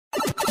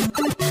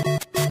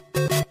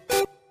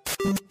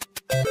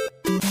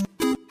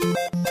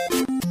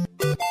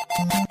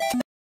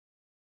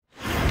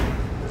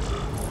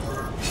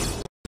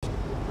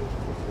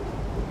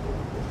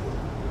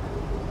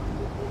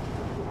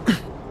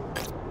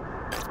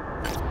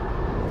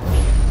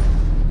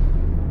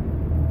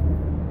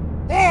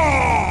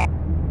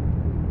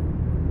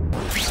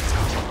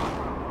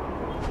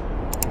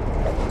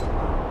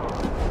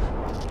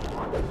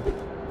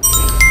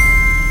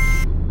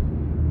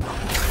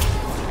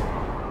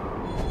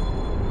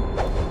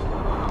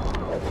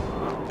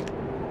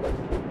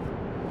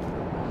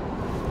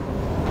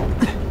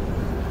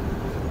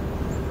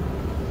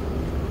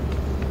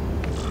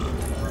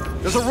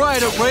There's a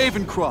riot at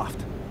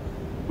Ravencroft.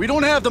 We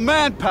don't have the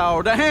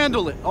manpower to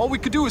handle it. All we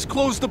could do is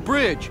close the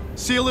bridge,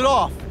 seal it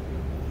off.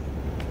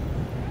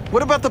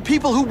 What about the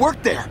people who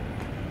work there?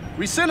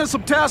 We sent in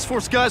some task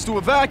force guys to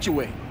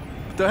evacuate,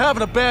 but they're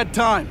having a bad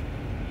time.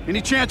 Any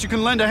chance you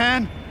can lend a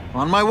hand?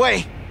 On my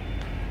way.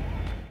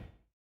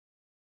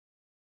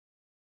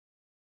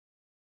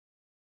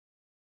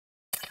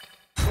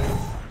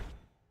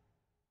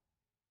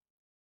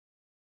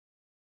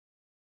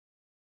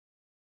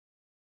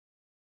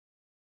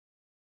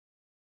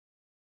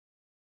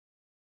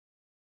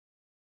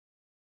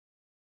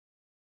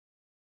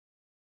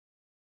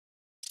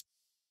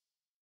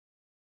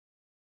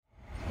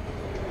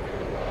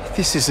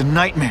 This is a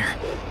nightmare.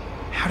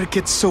 How'd it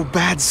get so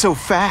bad so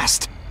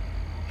fast?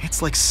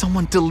 It's like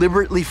someone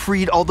deliberately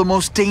freed all the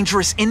most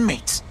dangerous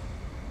inmates.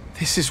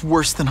 This is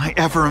worse than I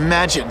ever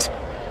imagined.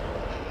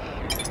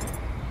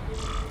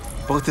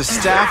 Both the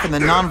staff and the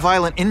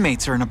non-violent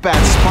inmates are in a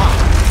bad spot.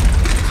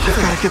 I've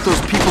gotta get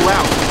those people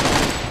out.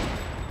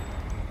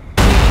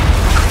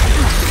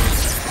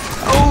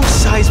 Oh,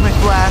 seismic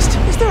blast.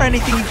 Is there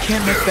anything you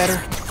can't make better?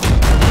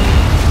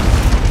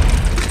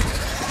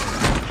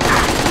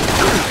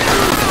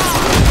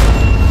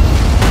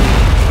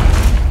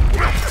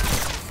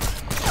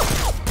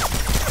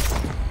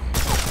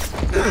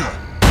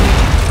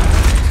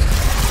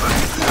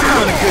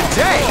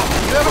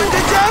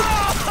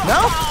 No?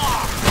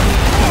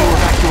 We'll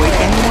evacuate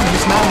anyone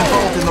who's not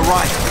involved in the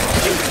riot.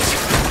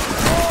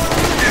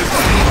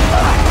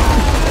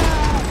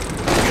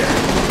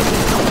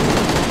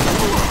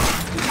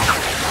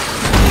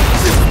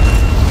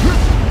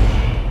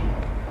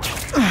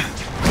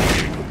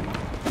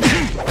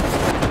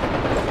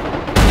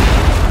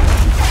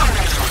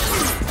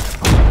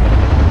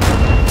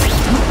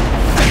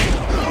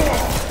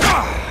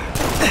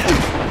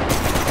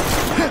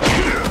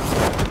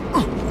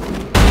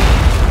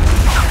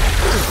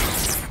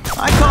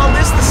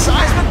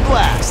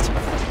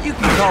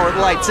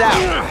 Lights out.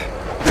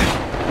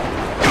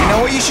 You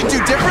know what you should do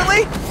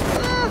differently?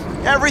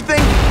 Everything.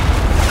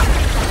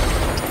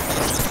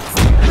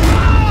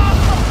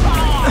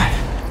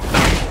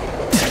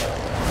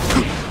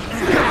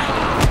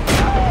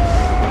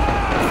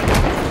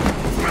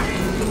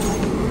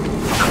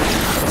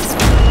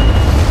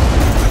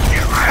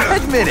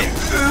 Admit it,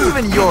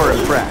 even you're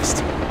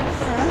impressed.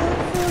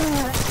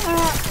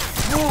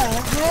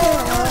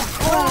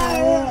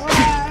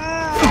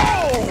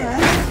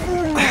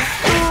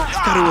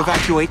 To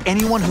evacuate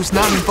anyone who's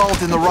not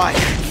involved in the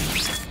riot.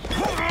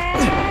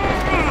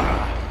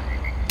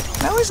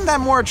 Now, isn't that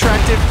more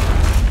attractive?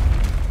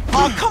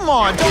 Oh, come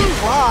on, don't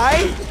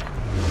cry.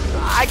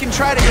 I can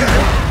try to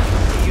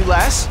get you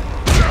less.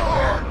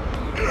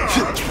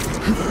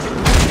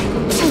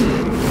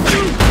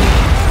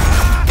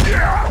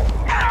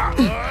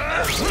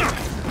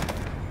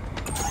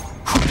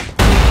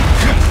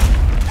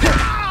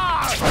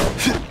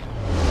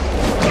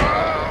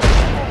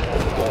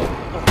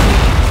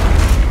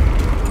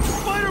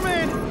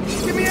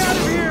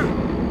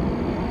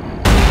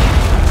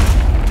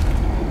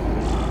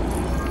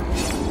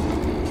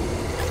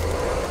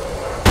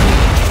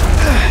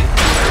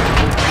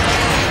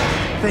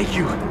 Thank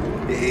you.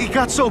 It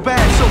got so bad,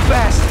 so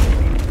fast.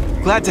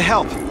 Glad to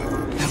help.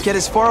 Now get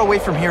as far away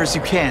from here as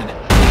you can.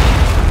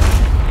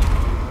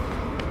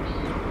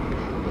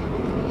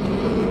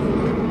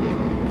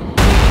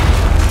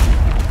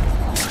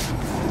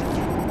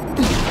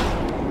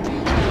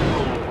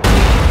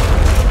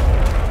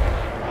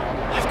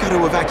 I've got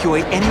to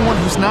evacuate anyone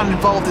who's not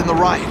involved in the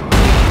riot.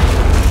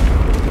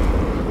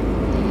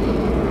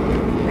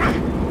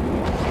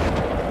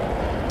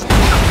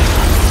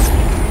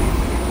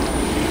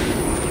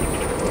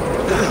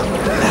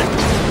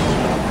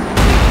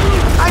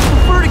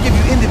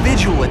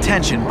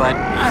 Attention, but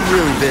I'm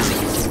really busy.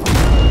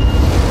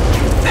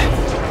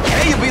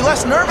 Hey, you'll be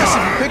less nervous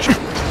if you picture...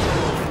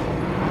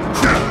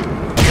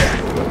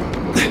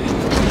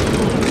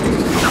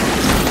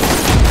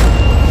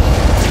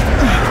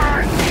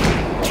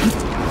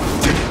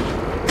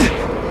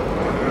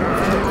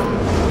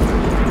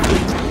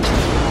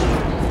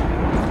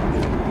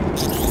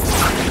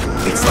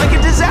 It's like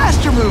a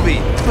disaster movie,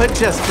 but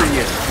just for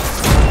you.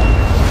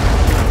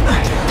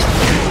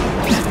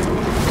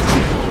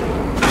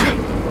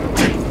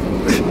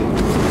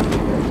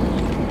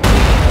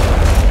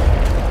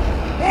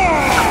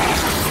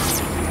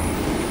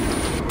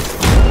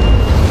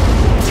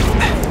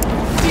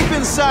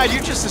 inside,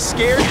 you're just a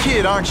scared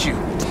kid, aren't you?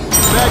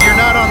 Glad you're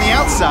not on the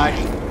outside.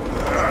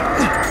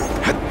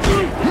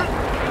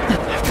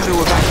 I've got to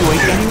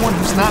evacuate anyone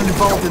who's not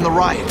involved in the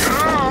riot.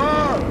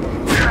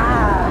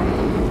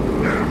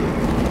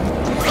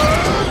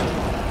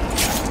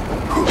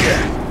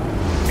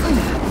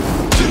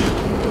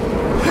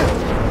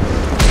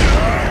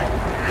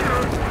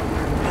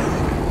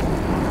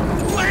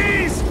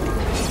 Please!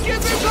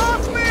 Get this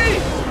off me!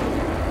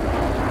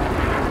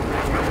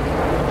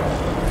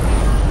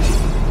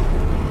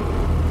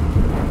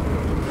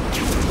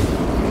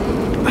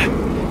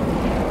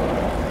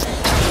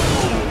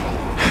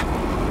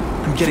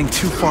 I'm getting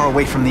too far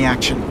away from the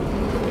action.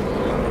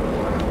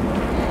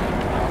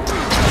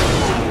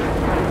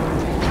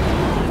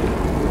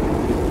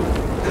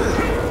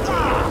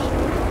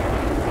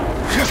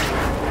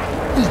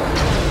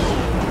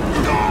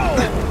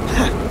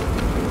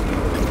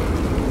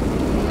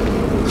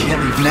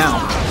 Can't leave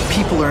now.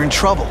 People are in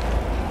trouble.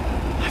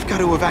 I've got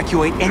to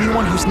evacuate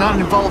anyone who's not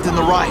involved in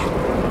the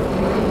riot.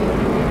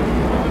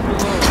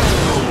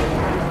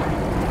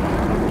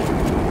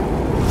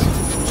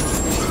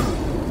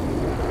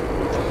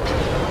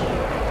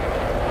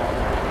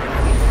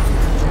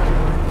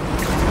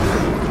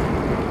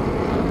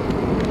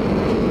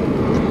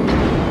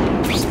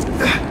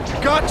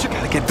 Gotcha!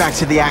 Gotta get back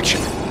to the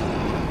action.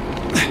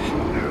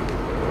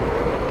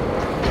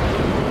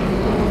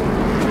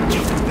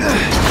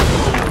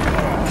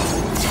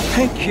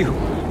 Thank you.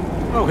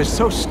 I was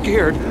so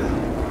scared.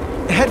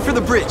 Head for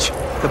the bridge.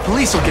 The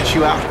police will get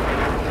you out.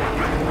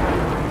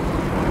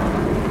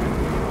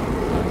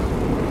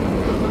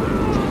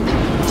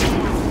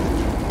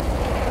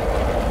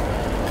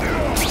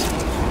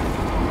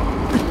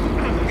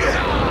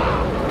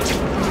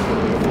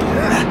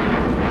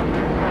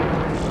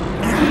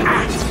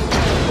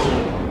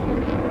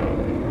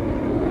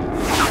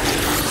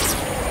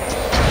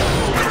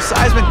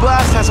 Seismic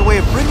blast has a way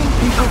of bringing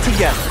people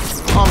together.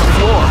 On the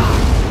floor.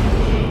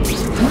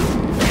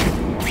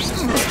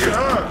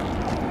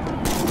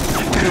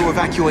 I've got to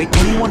evacuate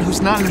anyone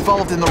who's not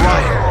involved in the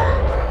riot.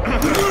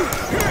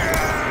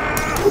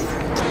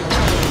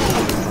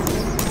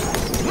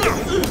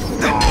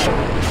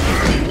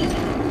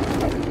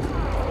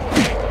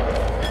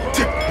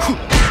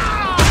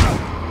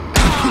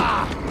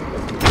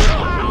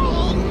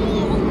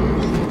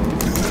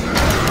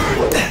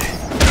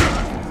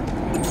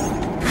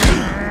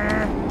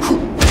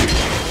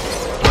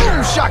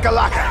 Boom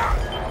shakalaka!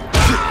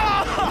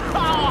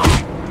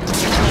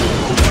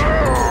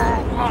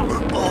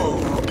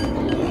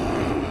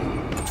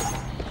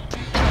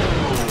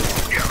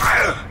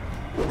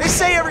 They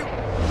say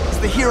everyone's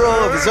the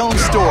hero of his own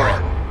story.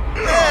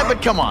 Yeah,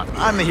 but come on,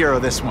 I'm the hero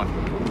of this one.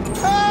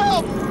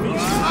 Help!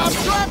 I'm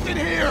trapped in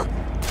here!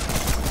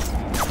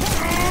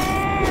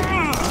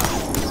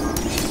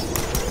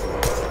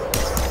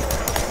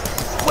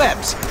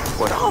 Webs,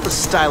 what all the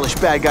stylish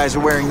bad guys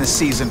are wearing this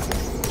season.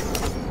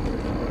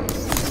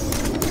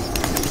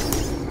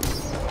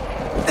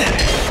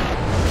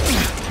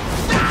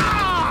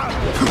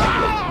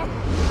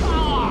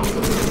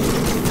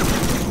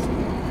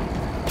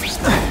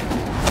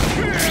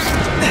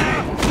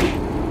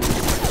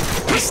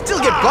 We still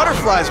get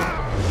butterflies when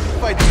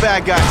we fight the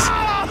bad guys.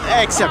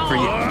 Except for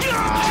you.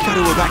 I've got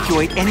to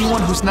evacuate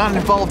anyone who's not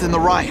involved in the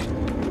riot.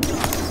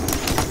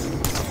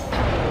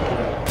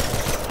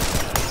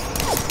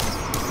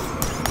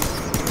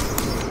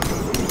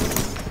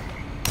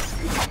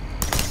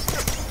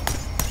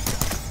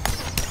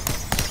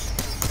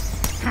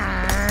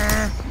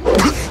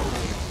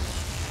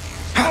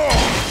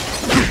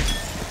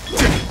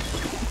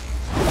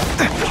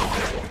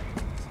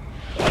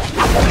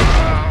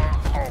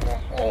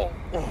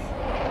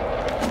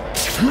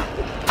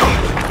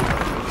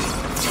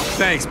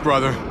 Thanks,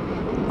 brother.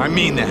 I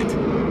mean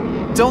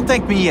that. Don't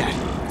thank me yet.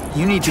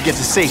 You need to get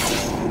to safety.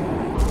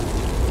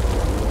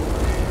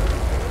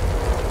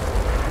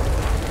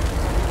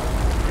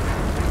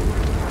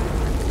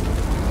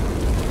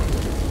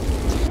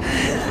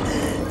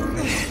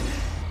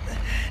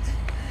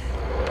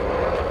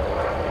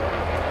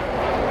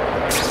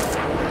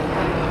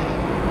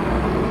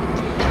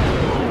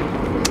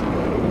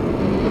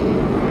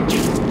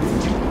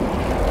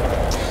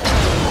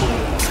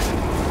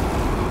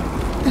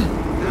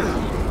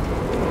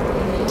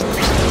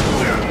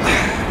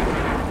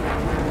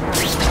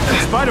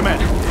 Spider-Man,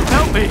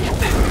 help me!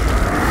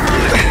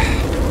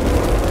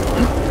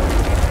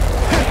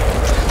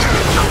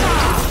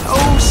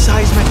 Oh,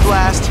 seismic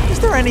blast. Is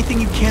there anything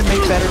you can't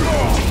make better?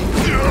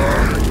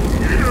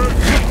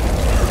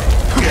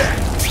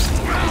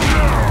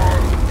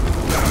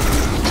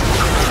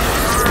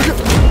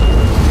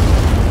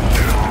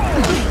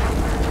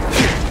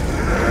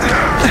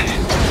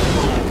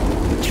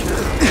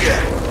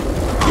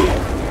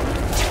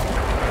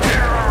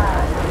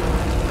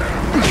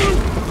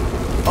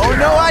 Oh,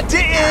 no, I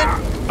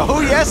didn't! Oh,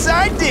 yes,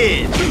 I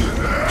did!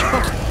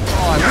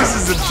 Come on, this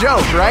is a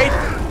joke, right?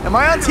 Am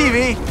I on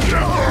TV?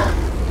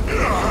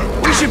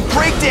 We should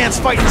breakdance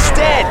fight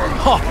instead!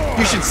 Huh,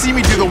 you should see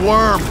me do the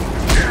worm!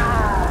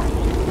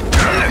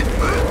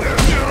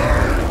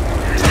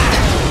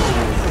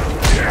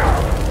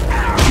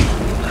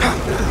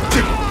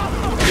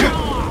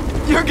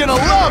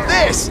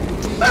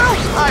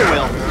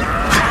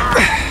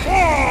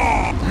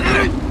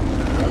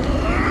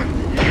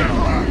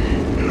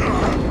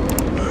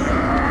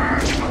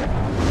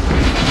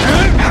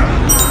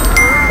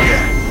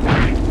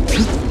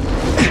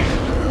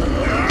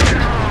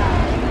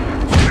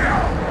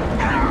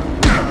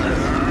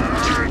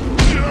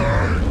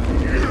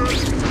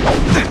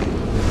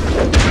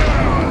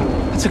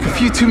 Took a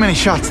few too many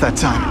shots that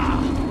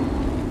time.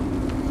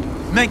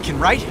 Mencken,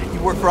 right?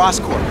 You work for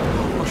Oscorp.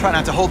 I'll try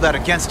not to hold that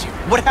against you.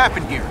 What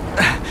happened here?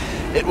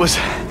 It was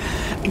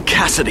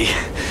Cassidy.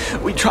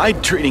 We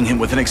tried treating him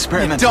with an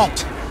experiment.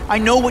 Don't! I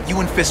know what you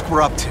and Fisk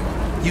were up to.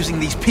 Using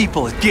these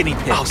people as guinea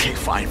pigs. Okay,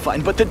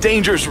 fine, but the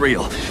danger's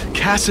real.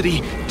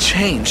 Cassidy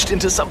changed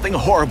into something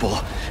horrible,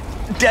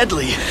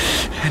 deadly,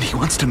 and he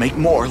wants to make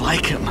more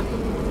like him.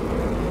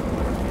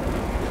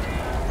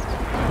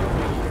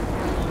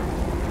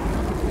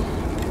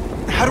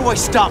 How do I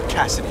stop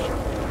Cassidy?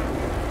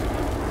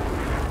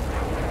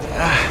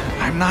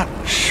 I'm not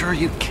sure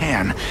you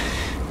can.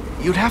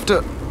 You'd have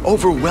to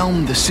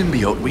overwhelm the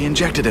symbiote we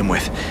injected him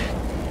with.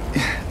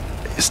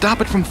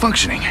 Stop it from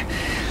functioning.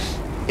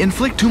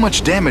 Inflict too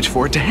much damage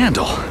for it to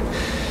handle.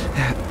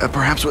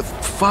 Perhaps with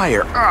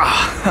fire,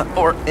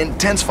 or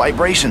intense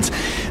vibrations.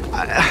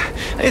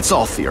 It's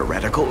all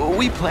theoretical.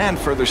 We plan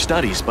further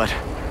studies, but...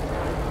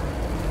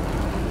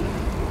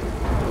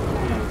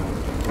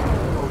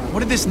 What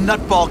did this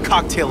nutball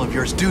cocktail of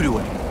yours do to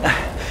him?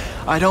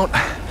 I don't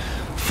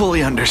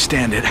fully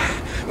understand it.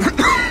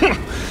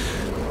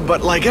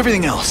 But like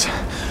everything else,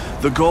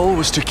 the goal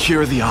was to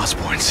cure the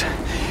Osborns.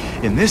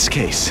 In this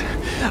case,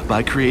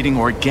 by creating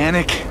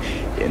organic,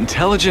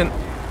 intelligent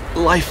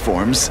life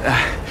forms,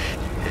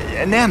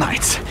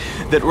 nanites,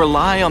 that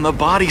rely on the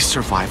body's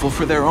survival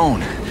for their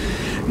own.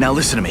 Now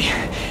listen to me.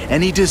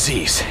 Any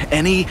disease,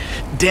 any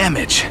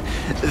damage,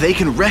 they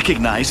can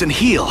recognize and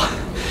heal,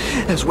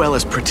 as well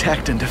as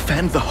protect and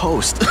defend the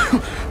host.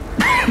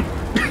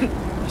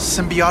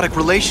 Symbiotic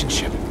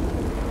relationship.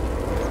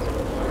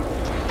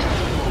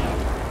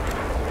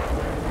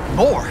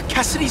 More?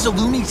 Cassidy's a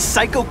loony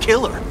psycho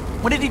killer.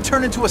 When did he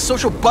turn into a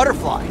social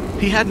butterfly?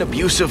 He had an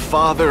abusive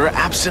father,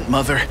 absent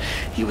mother.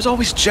 He was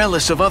always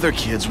jealous of other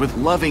kids with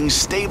loving,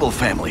 stable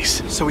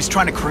families. So he's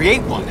trying to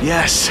create one?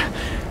 Yes.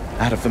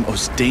 Out of the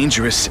most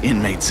dangerous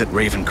inmates at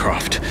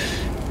Ravencroft.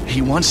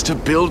 He wants to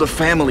build a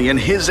family in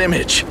his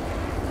image.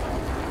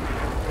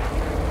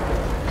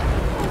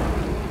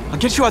 I'll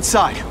get you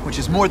outside, which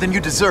is more than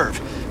you deserve.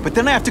 But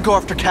then I have to go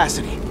after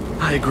Cassidy.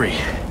 I agree.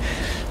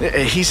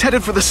 He's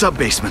headed for the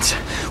sub-basements,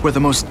 where the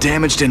most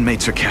damaged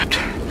inmates are kept.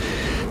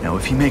 Now,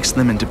 if he makes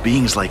them into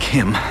beings like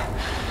him,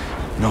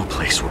 no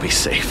place will be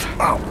safe.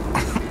 Oh.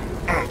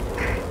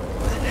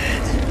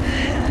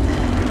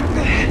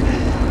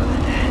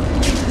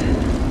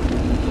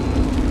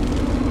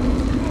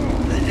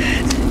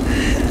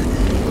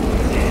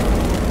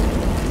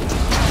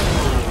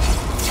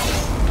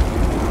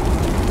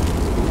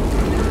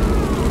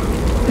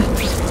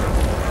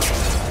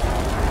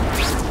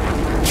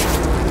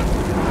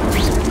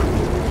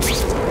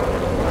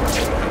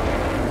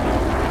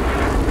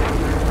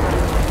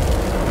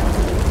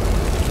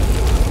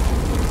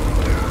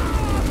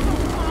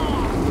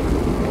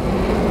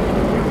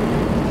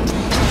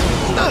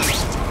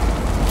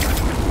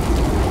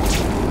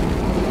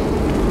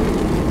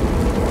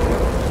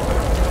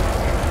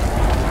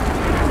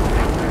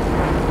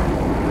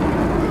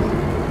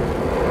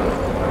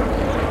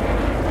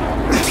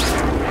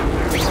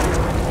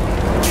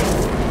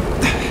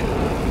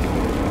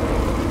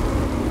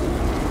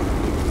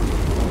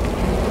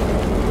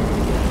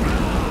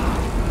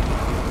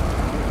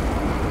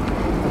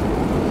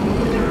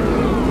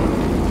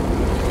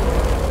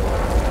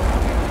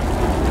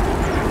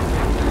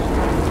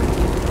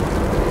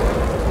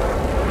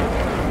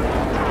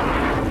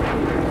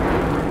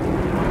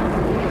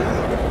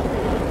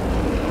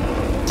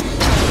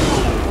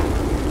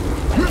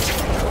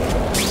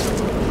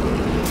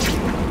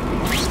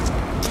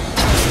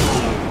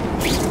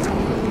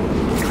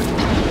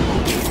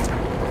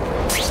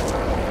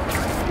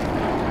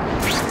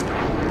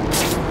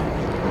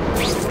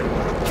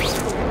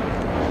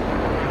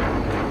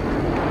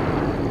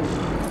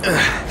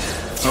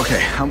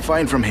 Okay, I'm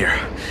fine from here.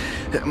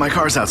 My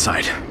car's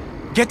outside.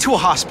 Get to a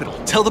hospital.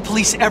 Tell the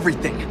police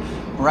everything.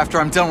 Or after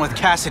I'm done with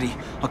Cassidy,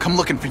 I'll come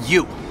looking for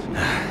you.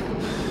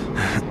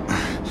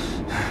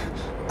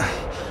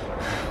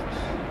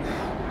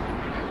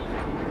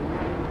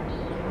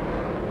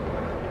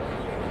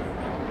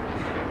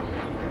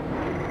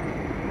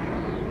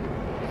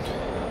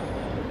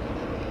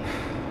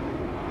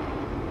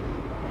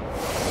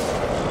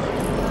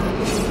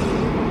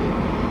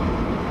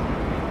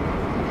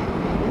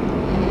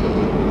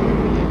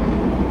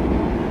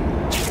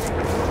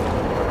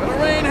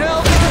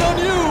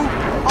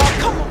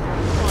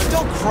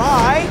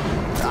 Cry?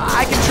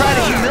 I can try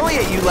to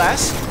humiliate you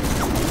less.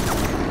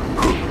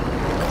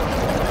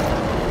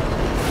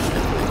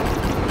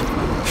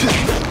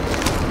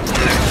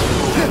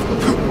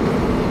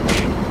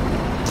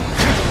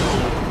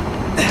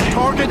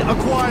 Target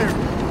acquired.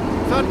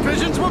 Thought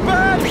visions were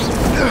bad?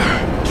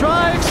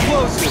 Try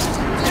explosives.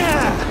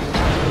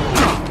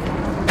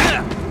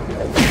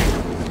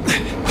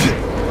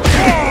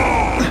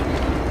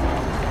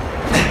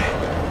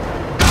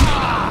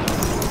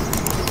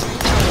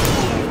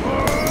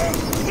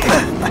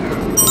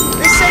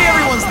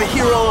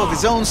 Of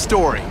his own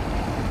story.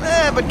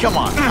 But come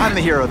on, I'm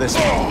the hero this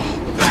one.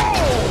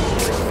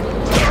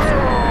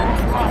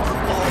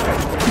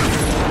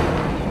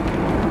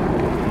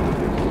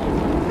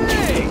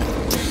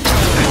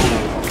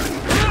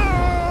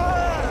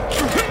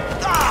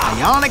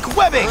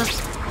 webbing!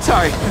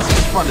 Sorry, it's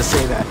just fun to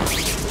say that.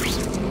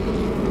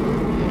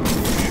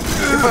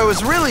 If I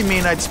was really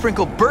mean, I'd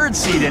sprinkle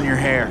birdseed in your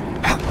hair.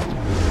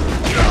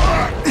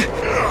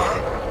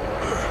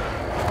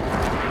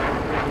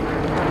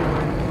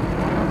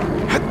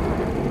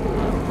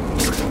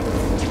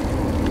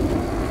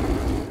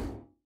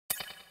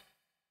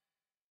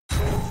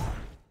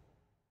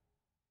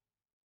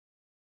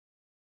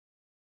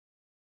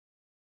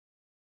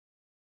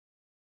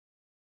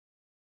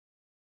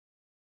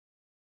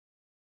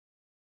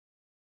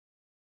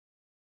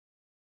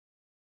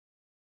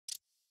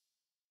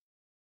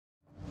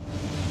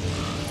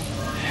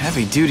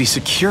 Heavy-duty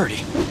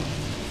security.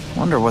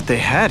 Wonder what they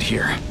had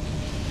here.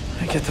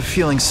 I get the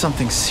feeling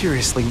something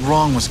seriously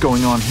wrong was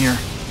going on here.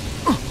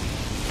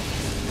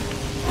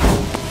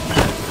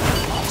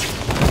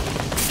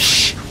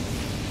 Shh!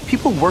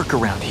 People work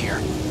around here.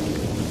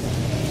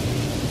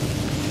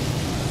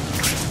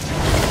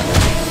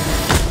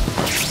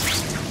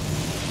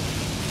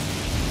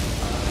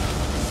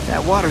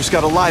 That water's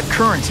got a live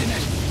current in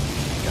it.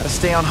 Gotta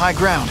stay on high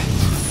ground.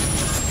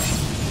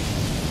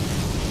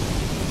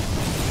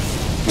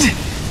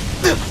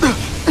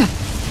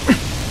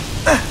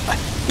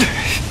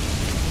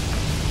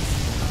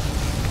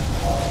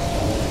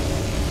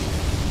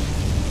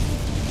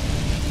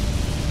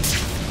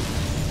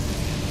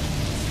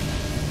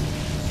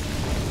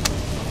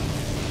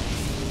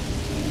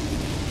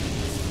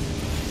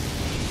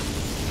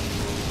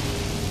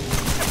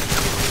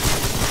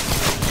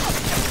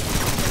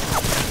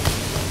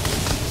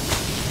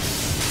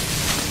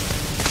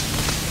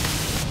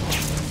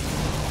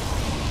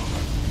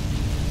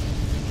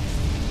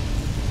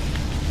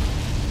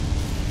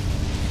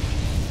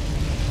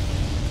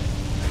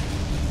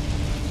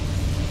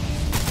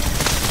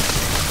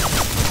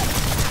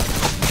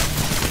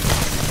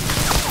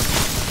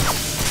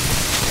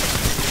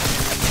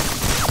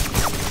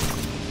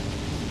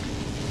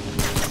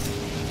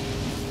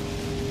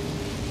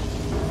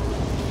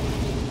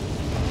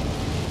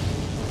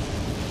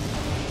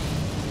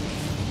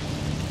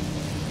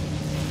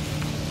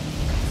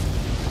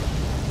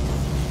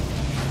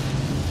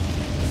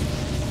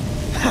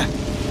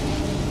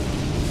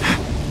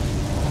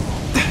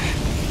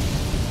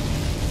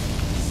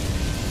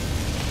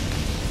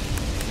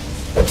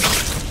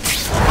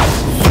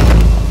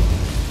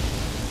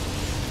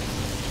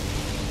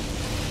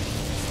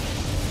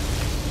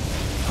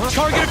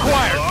 Target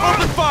acquired!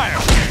 Open fire!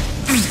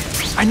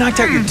 I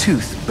knocked out your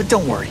tooth, but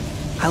don't worry.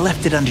 I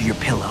left it under your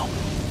pillow.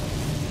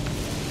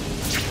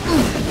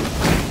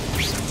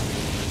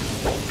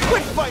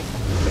 Quit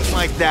fighting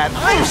like that.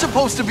 I'm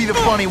supposed to be the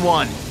funny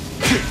one.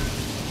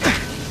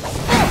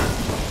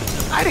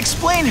 I'd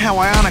explain how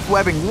ionic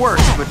webbing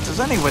works, but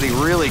does anybody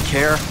really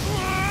care?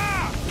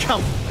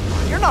 Come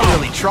on, you're not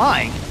really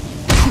trying.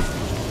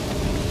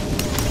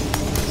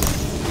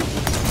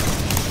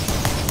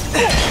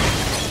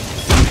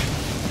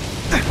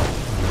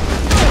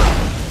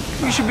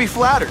 You should be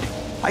flattered.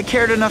 I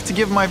cared enough to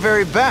give my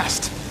very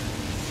best.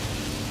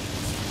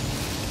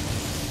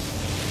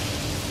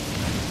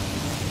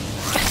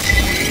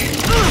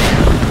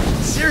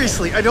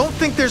 Seriously, I don't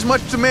think there's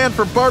much demand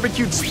for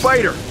barbecued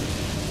spider.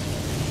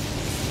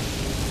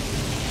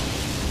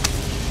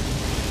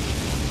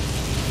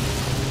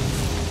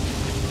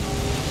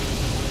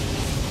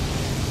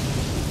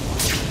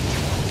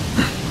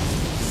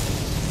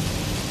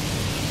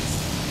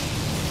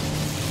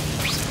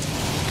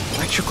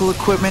 Electrical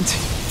equipment,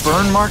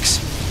 burn marks.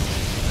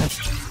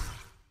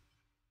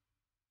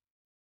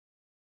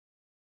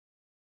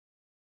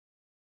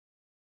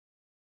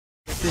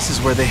 This is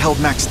where they held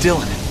Max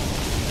Dillon.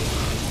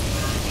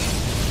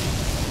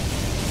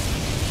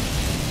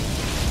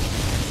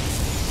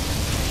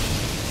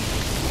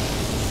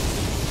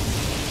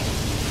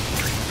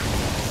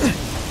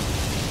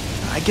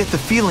 I get the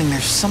feeling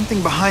there's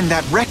something behind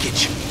that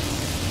wreckage.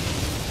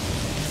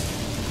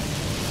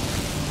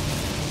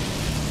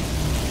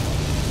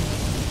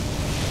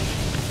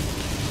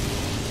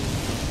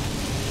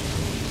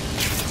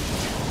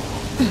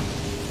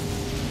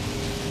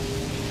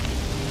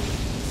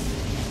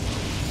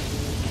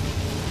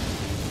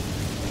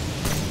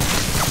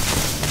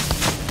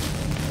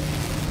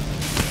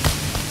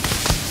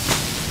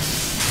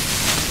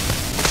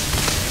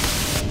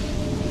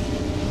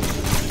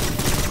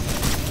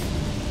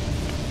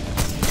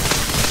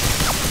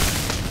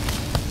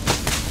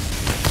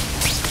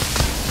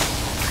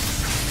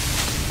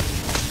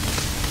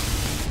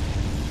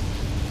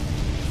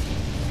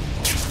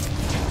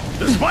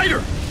 Spider!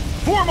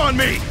 Form on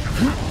me!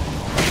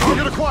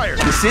 Target acquired!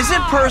 This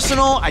isn't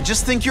personal, I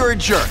just think you're a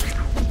jerk.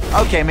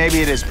 Okay, maybe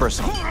it is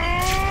personal.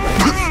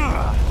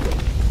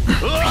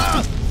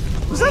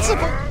 Was that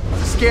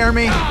supposed to scare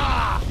me?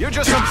 You're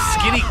just some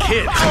skinny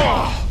kid.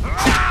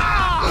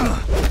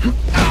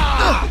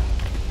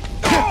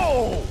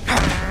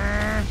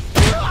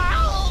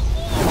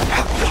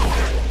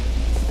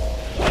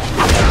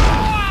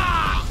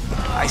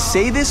 I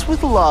say this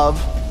with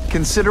love.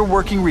 Consider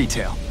working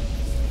retail.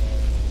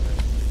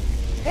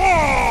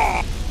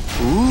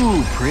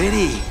 Ooh,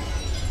 pretty.